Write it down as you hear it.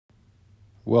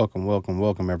Welcome,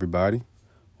 everybody.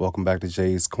 Welcome back to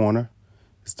Jay's Corner.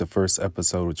 It's the first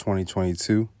episode of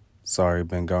 2022. Sorry I've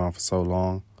been gone for so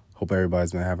long. Hope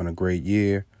everybody's been having a great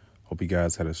year. Hope you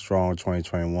guys had a strong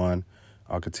 2021.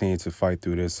 I'll continue to fight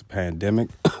through this pandemic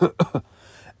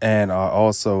and are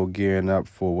also gearing up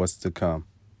for what's to come.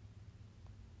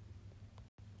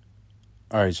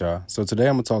 All right, y'all. So today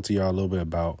I'm going to talk to y'all a little bit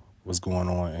about what's going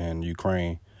on in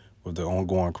Ukraine with the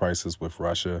ongoing crisis with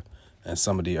Russia and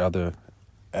some of the other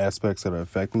aspects that are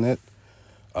affecting it.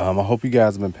 I hope you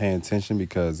guys have been paying attention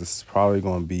because this is probably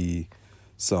going to be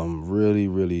some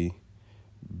really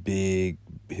big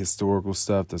historical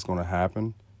stuff that's going to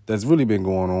happen. That's really been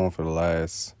going on for the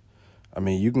last,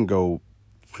 you can go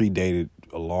predated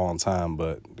a long time,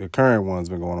 but the current one's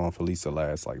been going on for at least the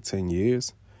last 10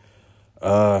 years.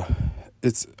 I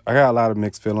got a lot of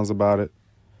mixed feelings about it.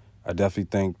 I definitely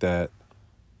think that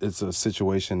it's a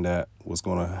situation that was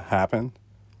going to happen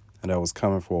and that was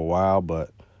coming for a while,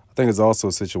 but I think it's also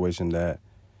a situation that,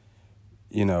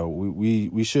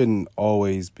 we shouldn't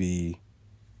always be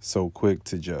so quick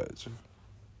to judge.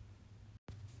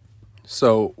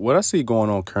 So what I see going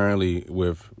on currently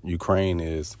with Ukraine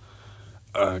is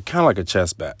kind of like a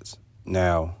chess match.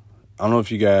 Now, I don't know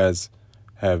if you guys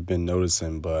have been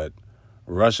noticing, but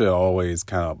Russia always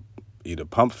kind of either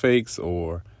pump fakes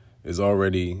or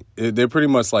they're pretty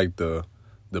much like the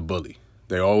bully.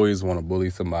 They always want to bully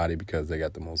somebody because they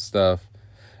got the most stuff.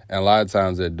 And a lot of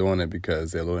times they're doing it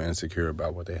because they're a little insecure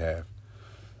about what they have.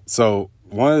 So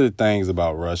one of the things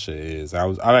about Russia is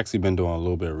I've actually been doing a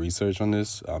little bit of research on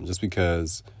this just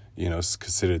because, it's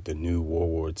considered the new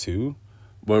World War II.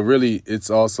 But really, it's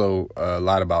also a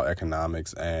lot about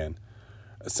economics and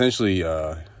essentially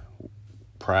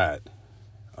pride.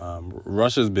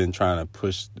 Russia's been trying to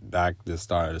push back the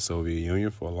start of the Soviet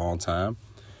Union for a long time.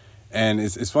 And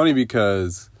it's funny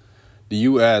because the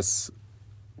U.S.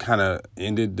 kind of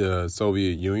ended the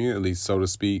Soviet Union, at least so to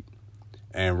speak,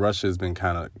 and Russia has been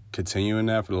kind of continuing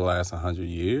that for the last 100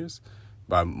 years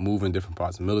by moving different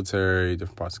parts of military,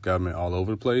 different parts of government all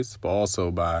over the place, but also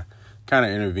by kind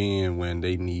of intervening when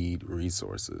they need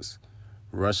resources.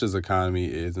 Russia's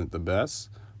economy isn't the best,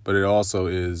 but it also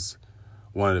is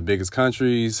one of the biggest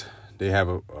countries. They have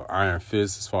an iron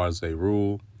fist as far as they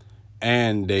rule.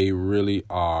 And they really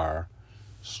are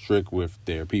strict with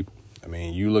their people.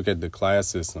 You look at the class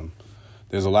system,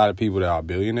 there's a lot of people that are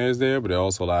billionaires there, but there are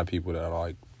also a lot of people that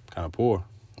are kind of poor.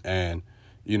 And,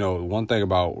 one thing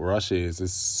about Russia is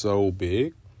it's so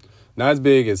big. Not as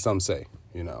big as some say,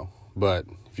 but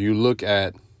if you look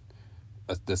at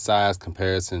the size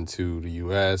comparison to the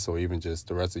U.S. or even just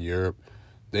the rest of Europe,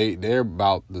 they're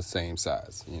about the same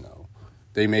size,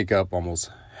 They make up almost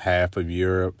half of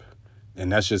Europe.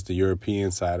 And that's just the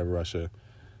European side of Russia.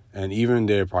 And even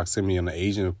their proximity on the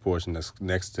Asian portion that's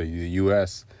next to the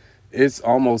U.S., it's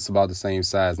almost about the same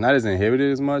size. Not as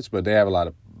inhibited as much, but they have a lot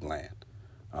of land.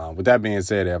 With that being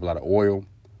said, they have a lot of oil.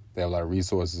 They have a lot of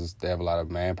resources. They have a lot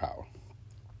of manpower.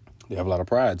 They have a lot of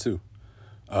pride, too.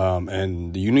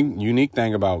 And the unique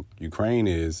thing about Ukraine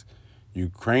is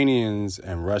Ukrainians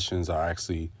and Russians are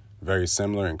actually very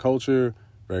similar in culture,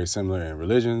 very similar in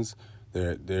religions.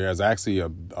 There's actually a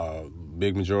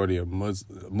big majority of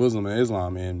Muslim and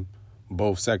Islam in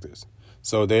both sectors.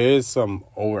 So there is some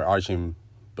overarching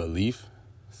belief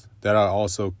that are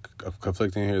also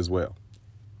conflicting here as well.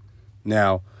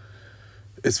 Now,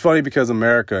 it's funny because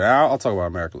America, I'll talk about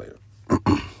America later,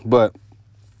 but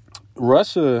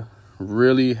Russia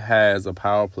really has a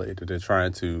power play that they're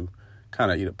trying to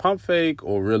kind of either pump fake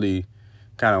or really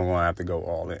kind of want to have to go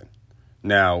all in.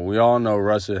 Now, we all know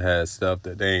Russia has stuff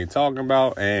that they ain't talking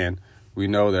about, and we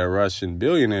know that Russian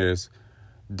billionaires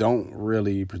don't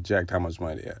really project how much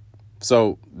money they have.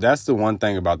 So that's the one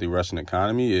thing about the Russian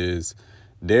economy is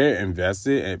they're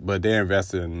invested, but they're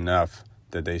invested enough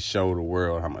that they show the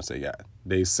world how much they got.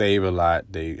 They save a lot.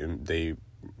 Even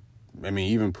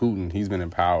Putin, he's been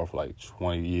in power for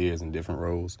 20 years in different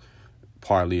roles,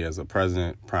 partly as a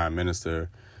president, prime minister,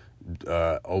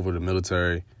 over the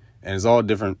military. And it's all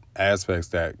different aspects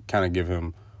that kind of give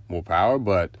him more power.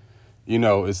 But,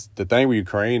 it's the thing with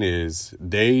Ukraine is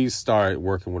they start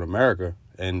working with America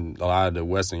and a lot of the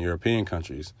Western European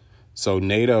countries. So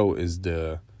NATO is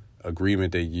the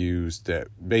agreement they use that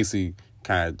basically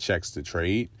kind of checks the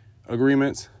trade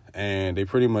agreements. And they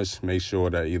pretty much make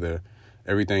sure that either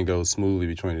everything goes smoothly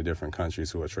between the different countries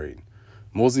who are trading.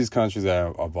 Most of these countries that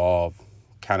have evolved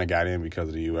kind of got in because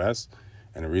of the U.S.,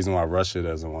 and the reason why Russia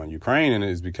doesn't want Ukraine in it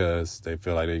is because they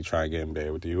feel like they try to get in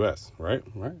bed with the U.S., right?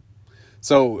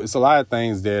 So it's a lot of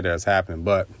things there that's happening.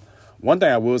 But one thing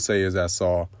I will say is I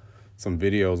saw some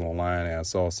videos online and I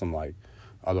saw some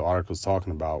other articles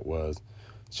talking about was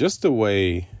just the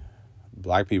way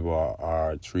black people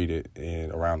are treated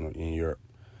around in Europe.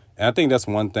 And I think that's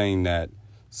one thing that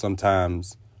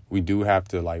sometimes we do have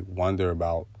to like wonder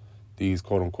about these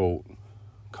quote unquote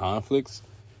conflicts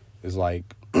is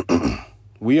like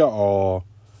we are all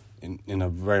in a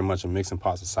very much a mixing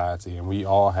pot society, and we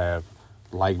all have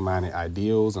like-minded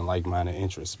ideals and like-minded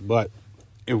interests. But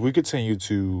if we continue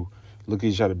to look at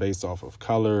each other based off of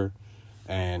color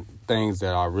and things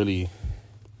that are really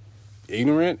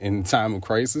ignorant in time of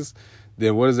crisis,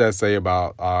 then what does that say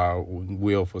about our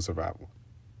will for survival?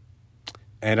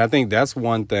 And I think that's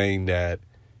one thing that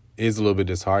is a little bit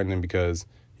disheartening, because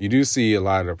you do see a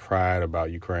lot of the pride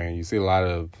about Ukraine. You see a lot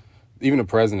of, even the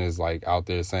president is like out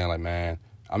there saying like, man,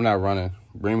 I'm not running,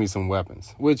 bring me some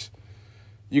weapons, which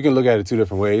you can look at it two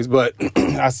different ways. But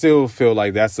I still feel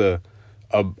like that's a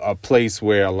place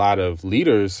where a lot of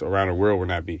leaders around the world would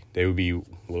not be. They would be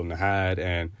willing to hide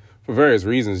and for various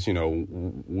reasons,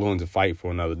 willing to fight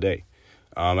for another day.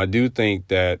 I do think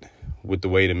that with the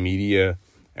way the media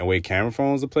and way camera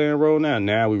phones are playing a role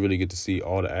now we really get to see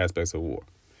all the aspects of war.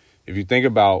 If you think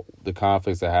about the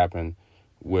conflicts that happened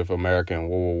with America in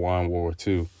World War I, World War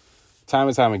II, time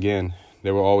and time again,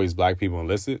 there were always black people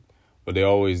enlisted, but they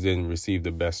always didn't receive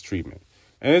the best treatment.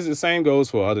 And the same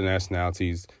goes for other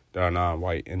nationalities that are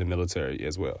non-white in the military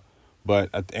as well.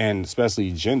 And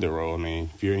especially gender role. I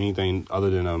mean, if you're anything other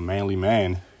than a manly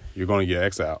man, you're going to get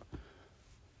exiled.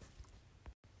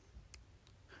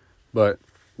 But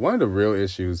one of the real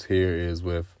issues here is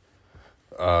with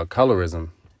colorism.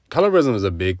 Colorism is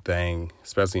a big thing,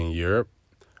 especially in Europe.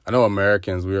 I know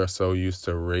Americans, we are so used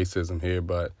to racism here,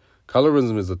 but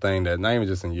colorism is a thing that not even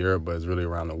just in Europe, but it's really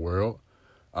around the world.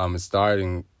 It's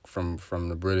starting from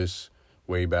the British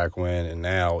way back when, and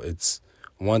now it's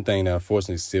one thing that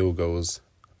unfortunately still goes,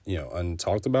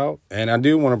 untalked about. And I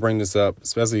do want to bring this up,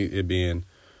 especially it being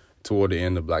toward the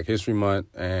end of Black History Month.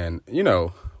 And,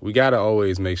 we got to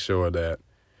always make sure that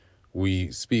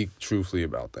we speak truthfully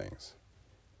about things.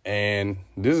 And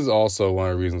this is also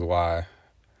one of the reasons why,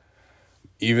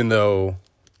 even though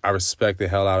I respect the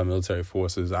hell out of military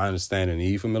forces, I understand the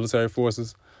need for military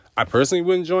forces, I personally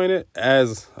wouldn't join it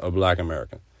as a Black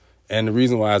American. And the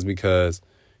reason why is because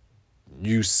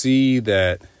you see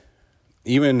that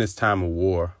even in this time of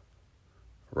war,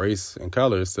 race and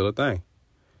color is still a thing.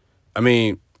 I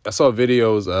mean, I saw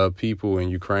videos of people in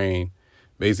Ukraine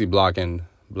basically blocking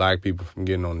black people from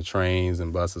getting on the trains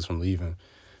and buses from leaving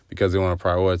because they want to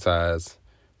prioritize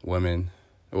women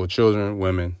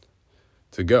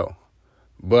to go.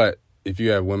 But if you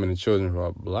have women and children who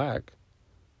are black,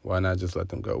 why not just let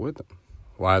them go with them?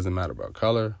 Why does it matter about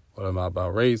color? What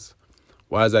about race?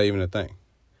 Why is that even a thing?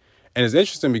 And it's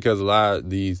interesting because a lot of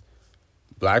these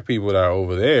black people that are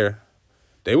over there,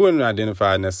 they wouldn't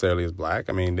identify necessarily as black.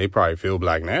 I mean, they probably feel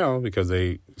black now because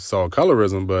they saw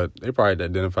colorism, but they probably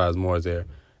identify as more as their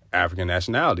African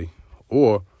nationality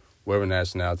or whatever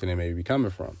nationality they may be coming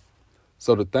from.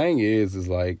 So the thing is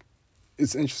like,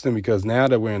 it's interesting because now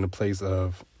that we're in the place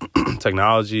of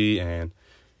technology and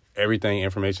everything,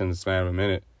 information in the span of a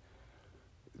minute,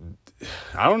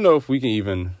 I don't know if we can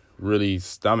even really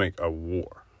stomach a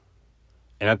war.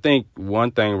 And I think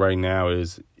one thing right now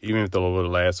is, even if over the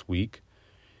last week,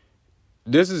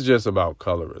 this is just about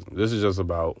colorism. This is just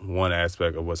about one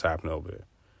aspect of what's happening over there.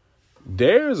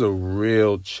 There's a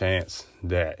real chance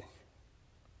that,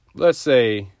 let's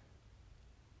say,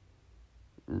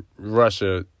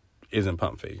 Russia isn't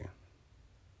pump faking.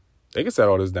 They can set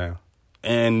all this down.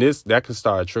 And that could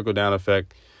start a trickle-down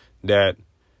effect that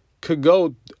could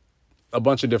go a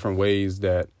bunch of different ways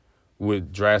that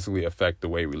would drastically affect the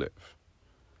way we live.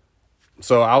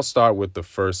 So I'll start with the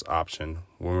first option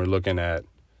when we're looking at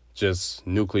just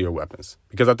nuclear weapons,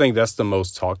 because I think that's the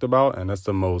most talked about and that's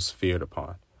the most feared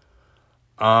upon.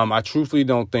 I truthfully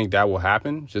don't think that will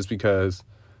happen just because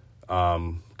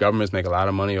governments make a lot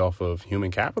of money off of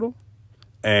human capital.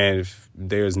 And if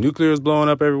there's nuclears blowing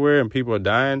up everywhere and people are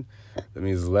dying, that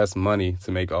means there's less money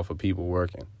to make off of people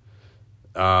working.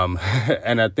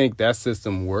 And I think that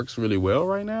system works really well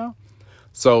right now.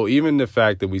 So even the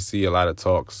fact that we see a lot of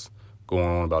talks going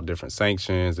on about different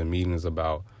sanctions and meetings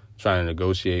about trying to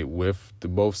negotiate with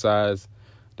both sides,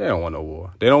 they don't want no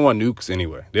war. They don't want nukes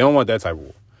anyway. They don't want that type of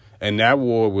war. And that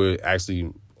war would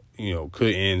actually,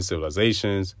 could end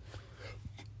civilizations.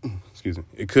 Excuse me.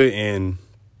 It could end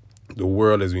the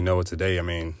world as we know it today. I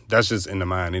mean, that's just in the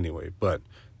mind anyway. But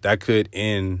that could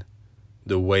end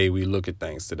the way we look at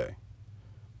things today.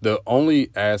 The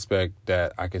only aspect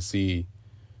that I can see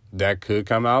that could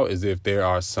come out is if there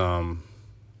are some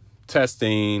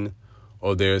testing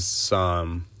or there's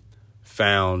some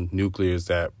found nuclears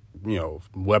that,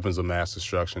 weapons of mass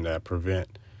destruction that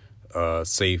prevent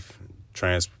safe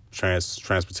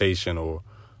transportation or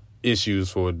issues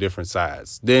for different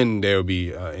sides. Then there will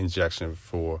be injection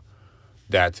for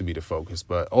that to be the focus.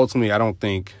 But ultimately, I don't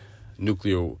think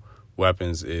nuclear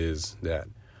weapons is that.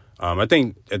 I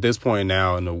think at this point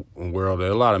now in the world, there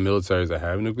are a lot of militaries that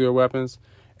have nuclear weapons.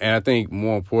 And I think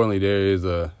more importantly, there is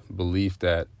a belief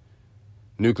that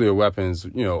nuclear weapons,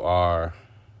 are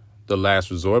the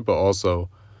last resort, but also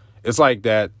it's like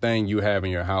that thing you have in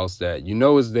your house that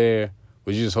is there,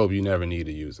 but you just hope you never need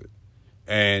to use it.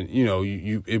 And,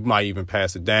 you it might even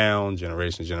pass it down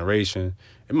generation to generation.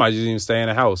 It might just even stay in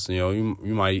the house. You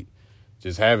might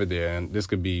just have it there, and this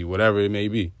could be whatever it may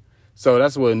be. So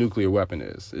that's what a nuclear weapon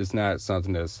is. It's not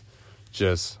something that's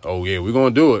just, oh, yeah, we're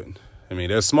going to do it. I mean,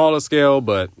 they're smaller scale,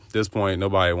 but at this point,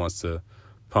 nobody wants to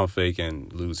pump fake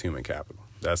and lose human capital.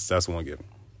 That's one given.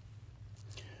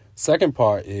 Second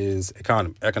part is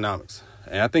economics.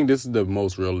 And I think this is the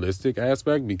most realistic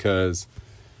aspect because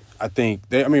I think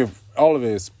all of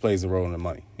it plays a role in the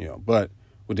money, but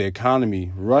with the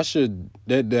economy, Russia,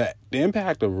 the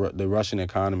impact of the Russian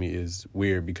economy is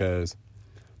weird because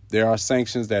there are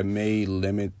sanctions that may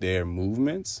limit their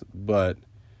movements, but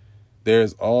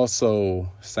there's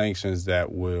also sanctions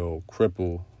that will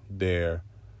cripple their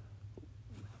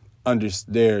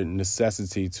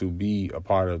necessity to be a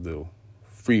part of the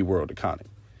free world economy.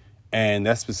 And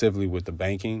that's specifically with the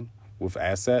banking, with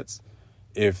assets.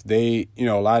 If they, a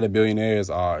lot of billionaires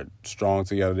are strong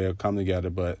together, they'll come together,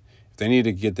 but if they need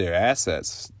to get their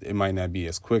assets, it might not be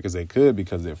as quick as they could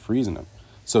because they're freezing them.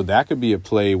 So that could be a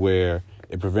play where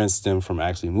it prevents them from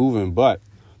actually moving. But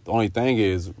the only thing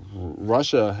is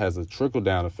Russia has a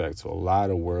trickle-down effect to a lot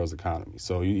of world's economy.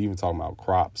 So you even talking about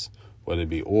crops, whether it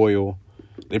be oil.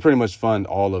 They pretty much fund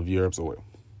all of Europe's oil.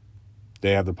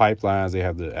 They have the pipelines, they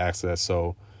have the access.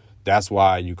 So that's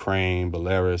why Ukraine,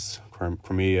 Belarus,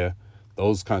 Crimea,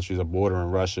 those countries are bordering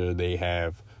Russia. They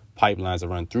have pipelines that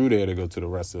run through there to go to the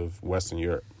rest of Western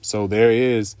Europe. So there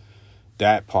is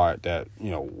that part that,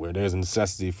 where there's a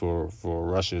necessity for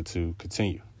Russia to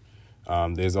continue.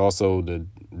 There's also the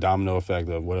domino effect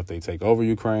of what if they take over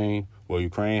Ukraine? Well,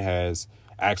 Ukraine has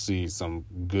actually some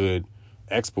good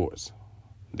exports.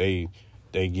 They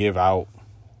give out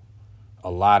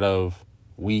a lot of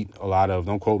wheat,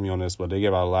 don't quote me on this, but they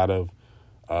give out a lot of,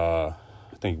 I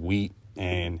think, wheat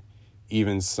and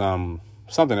even something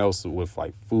else with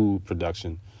like food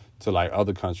production to like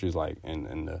other countries like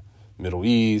in the Middle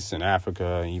East and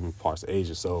Africa and even parts of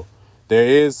Asia. So there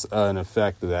is an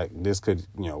effect that this could,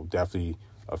 definitely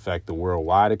affect the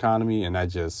worldwide economy and not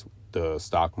just the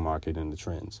stock market and the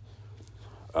trends.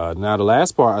 Now, the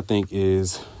last part, I think,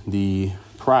 is the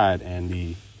pride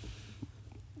and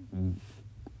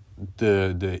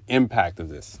the impact of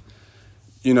this.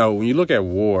 When you look at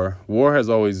war has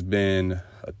always been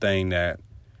a thing that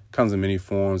comes in many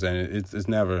forms, and it's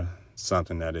never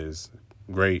something that is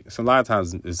great. So a lot of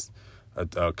times it's a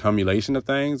accumulation of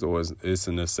things, or it's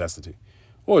a necessity,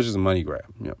 or it's just a money grab.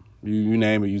 You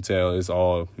name it, you tell, it's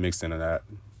all mixed into that.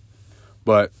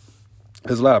 But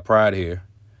there's a lot of pride here,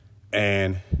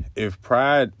 and if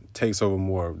pride takes over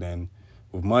more than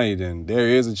with money, then there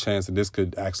is a chance that this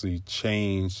could actually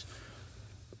change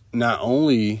not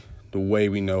only the way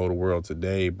we know the world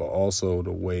today, but also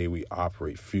the way we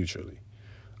operate futurely.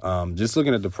 Just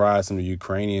looking at the pride some of the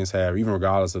Ukrainians have, even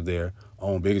regardless of their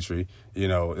own bigotry,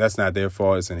 that's not their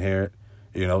fault. It's inherent.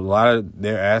 A lot of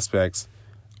their aspects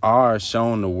are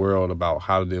showing the world about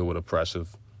how to deal with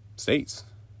oppressive states.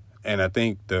 And I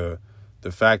think the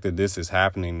fact that this is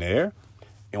happening there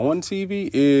on TV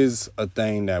is a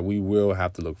thing that we will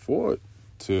have to look forward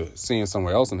to seeing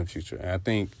somewhere else in the future. And I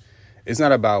think it's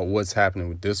not about what's happening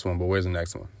with this one, but where's the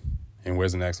next one? And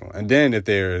where's the next one? And then if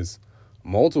there's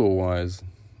multiple ones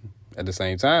at the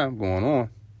same time going on,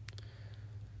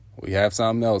 we have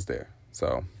something else there.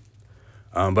 So,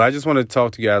 but I just want to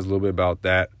talk to you guys a little bit about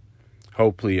that.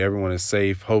 Hopefully everyone is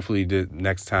safe. Hopefully the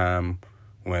next time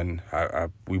when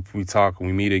we talk,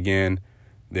 we meet again,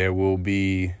 there will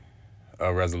be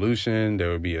a resolution. There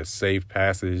will be a safe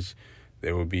passage.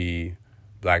 There will be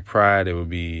Black Pride. There will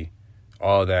be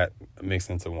all that mixed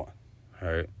into one.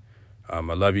 All right. I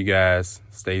love you guys.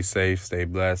 Stay safe. Stay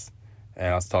blessed.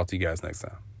 And I'll talk to you guys next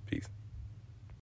time.